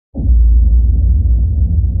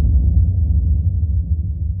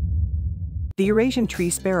The Eurasian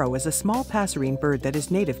tree sparrow is a small passerine bird that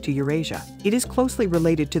is native to Eurasia. It is closely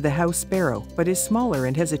related to the house sparrow, but is smaller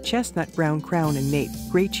and has a chestnut brown crown and nape,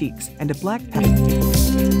 gray cheeks, and a black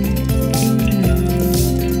pattern.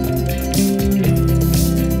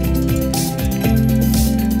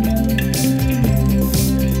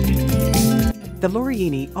 The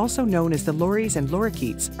loriini, also known as the lories and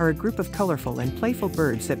lorikeets, are a group of colorful and playful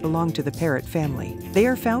birds that belong to the parrot family. They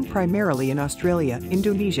are found primarily in Australia,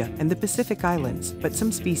 Indonesia, and the Pacific Islands, but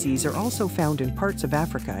some species are also found in parts of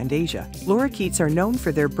Africa and Asia. Lorikeets are known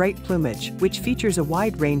for their bright plumage, which features a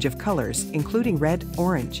wide range of colors, including red,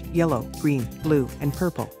 orange, yellow, green, blue, and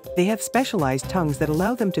purple. They have specialized tongues that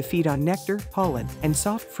allow them to feed on nectar, pollen, and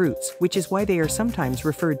soft fruits, which is why they are sometimes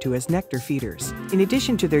referred to as nectar feeders. In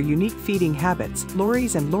addition to their unique feeding habits,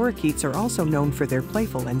 lories and lorikeets are also known for their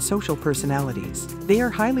playful and social personalities. They are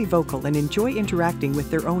highly vocal and enjoy interacting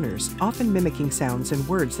with their owners, often mimicking sounds and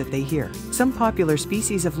words that they hear. Some popular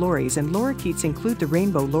species of lories and lorikeets include the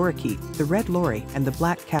rainbow lorikeet, the red lory, and the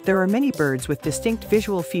black cap. There are many birds with distinct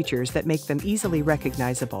visual features that make them easily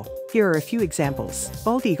recognizable. Here are a few examples.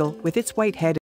 Bald eagle, with its white head